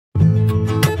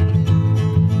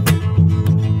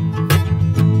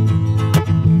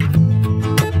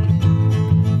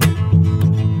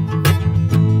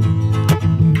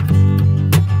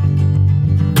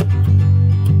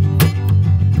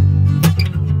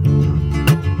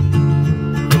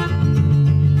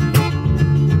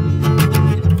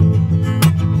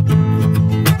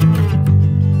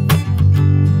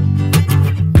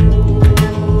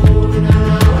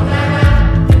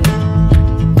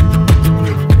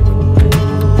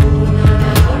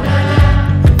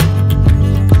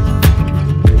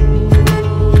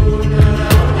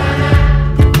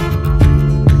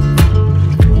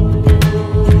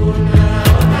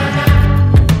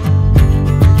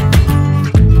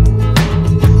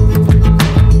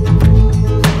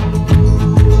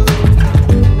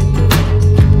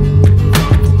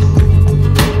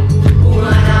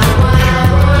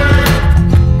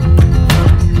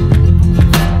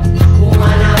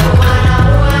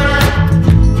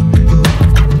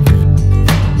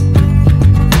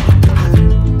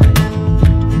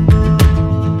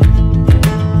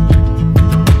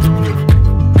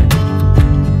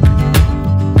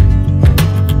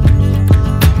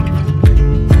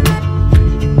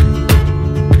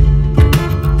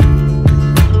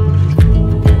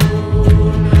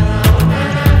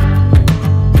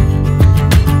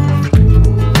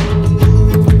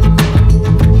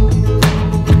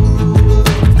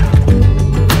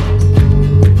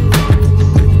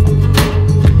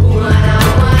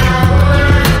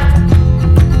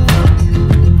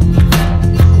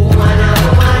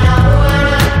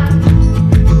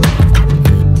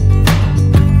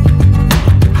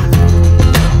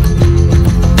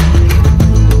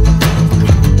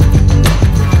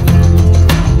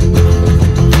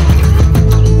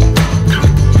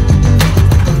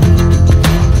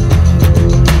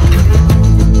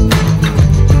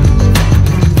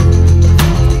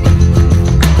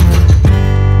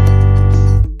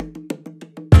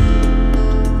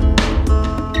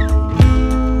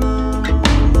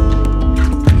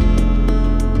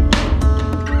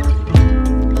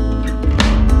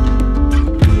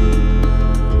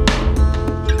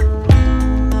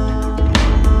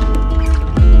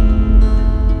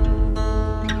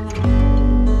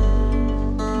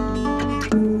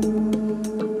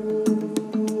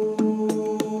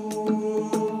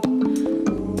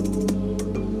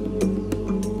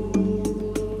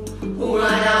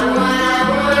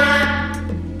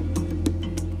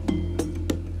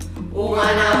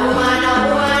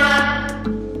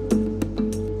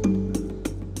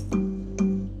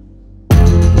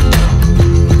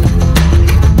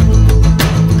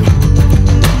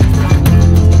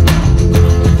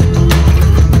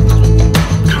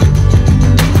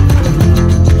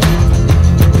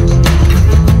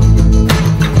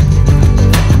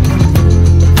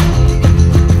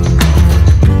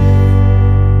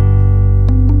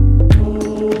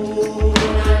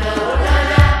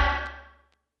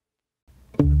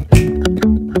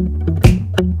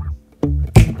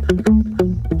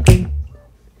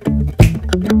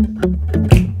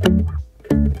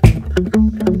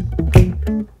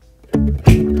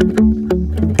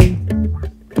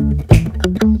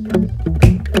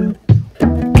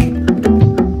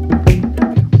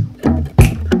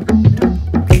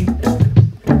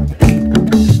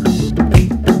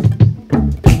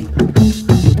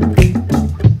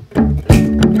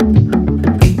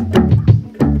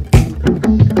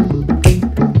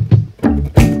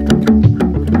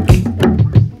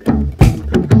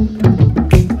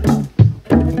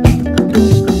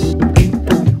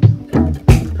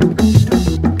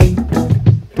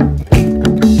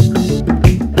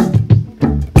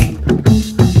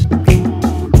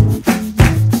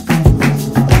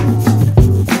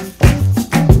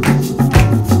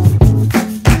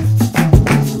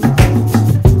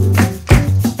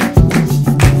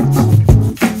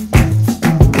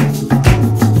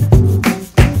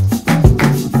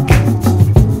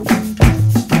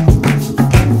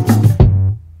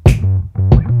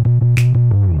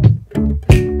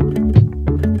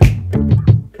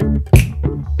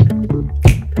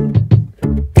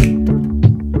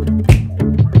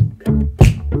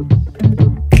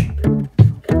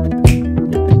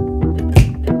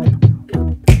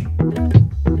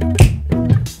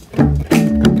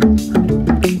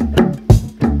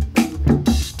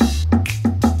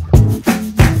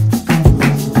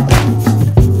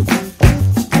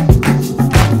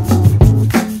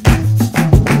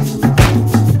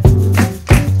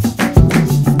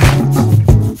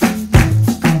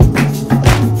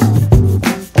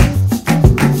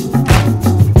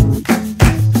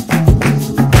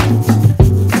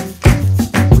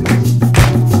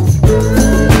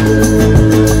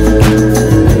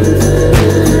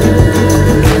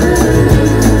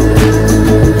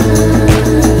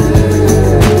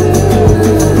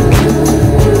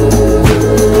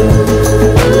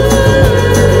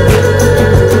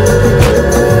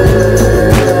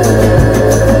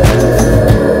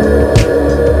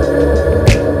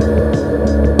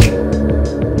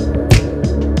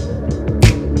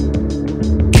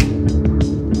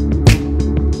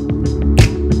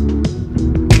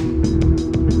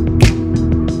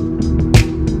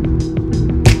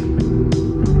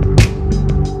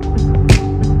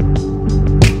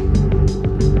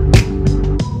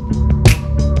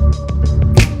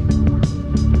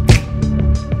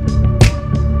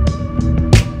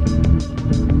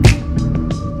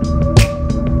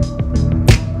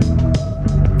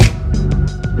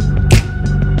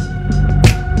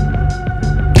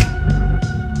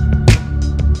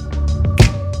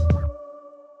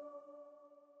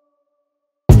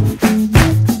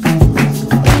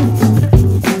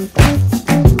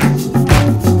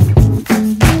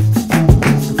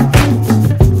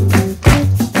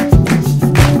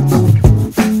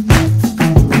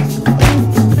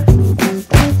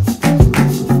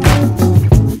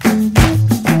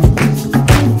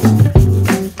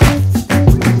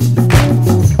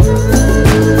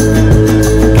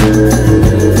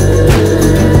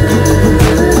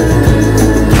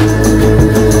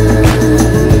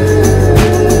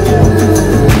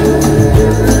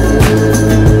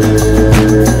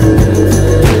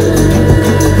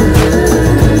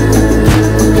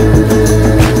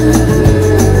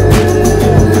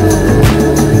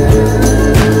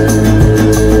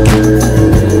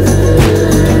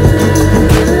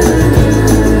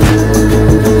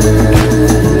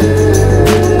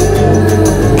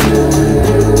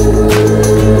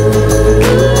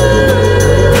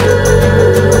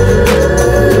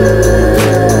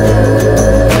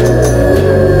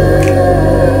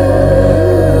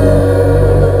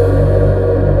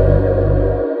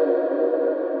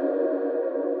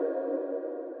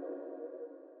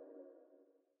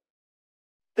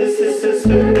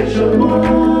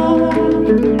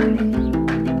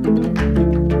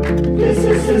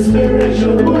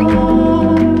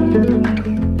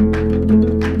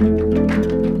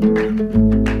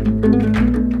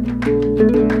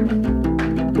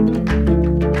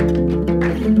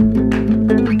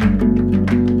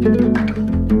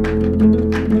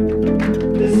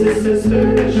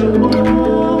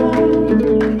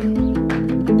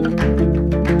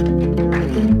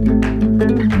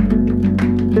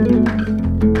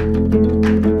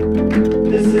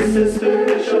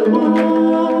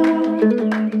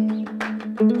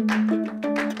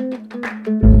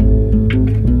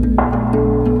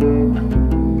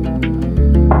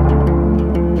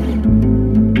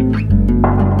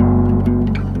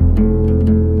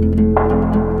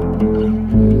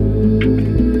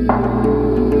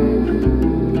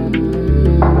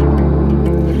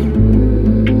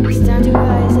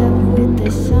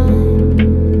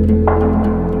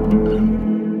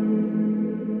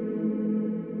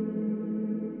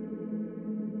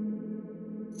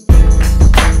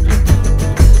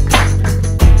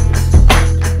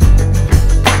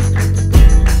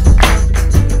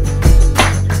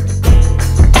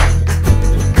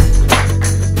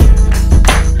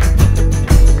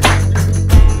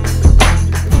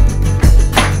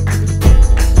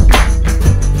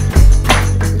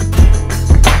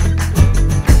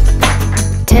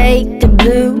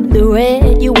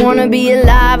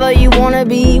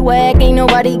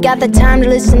nobody got the time to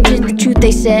listen to the truth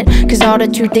they said. Cause all the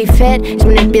truth they fed is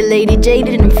manipulated,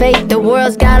 jaded, and fake. The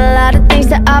world's got a lot of things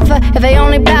to offer if I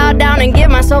only bow down and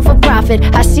give myself a profit.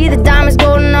 I see the diamonds,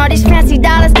 gold, and all these fancy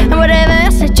dollars, and whatever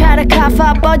else they try to cough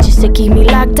up, all just to keep me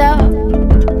locked up.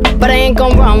 But I ain't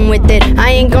gon' run with it,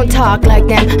 I ain't gon' talk like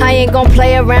them. I ain't gon'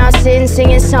 play around sitting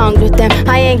singing songs with them.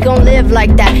 I ain't gon' live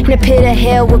like that in a pit of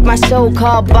hell with my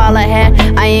so-called baller hat.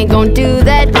 I ain't gon' do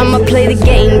that, I'ma play the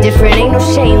game different. Ain't no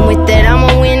shame with it,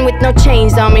 I'ma win with no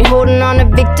chains on me. Holding on to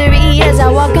victory as I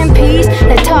walk in peace.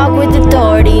 I talk with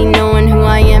authority, knowing who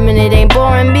I am and it ain't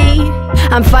boring me.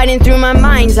 I'm fighting through my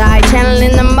mind's eye,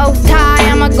 channeling the most high.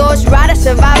 I'm a ghost rider,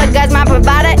 survivor, God's my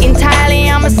provider entirely.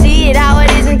 I'ma see it how it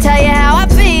is and tell you how I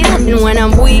feel. And when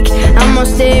I'm weak, I'ma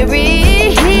stay real.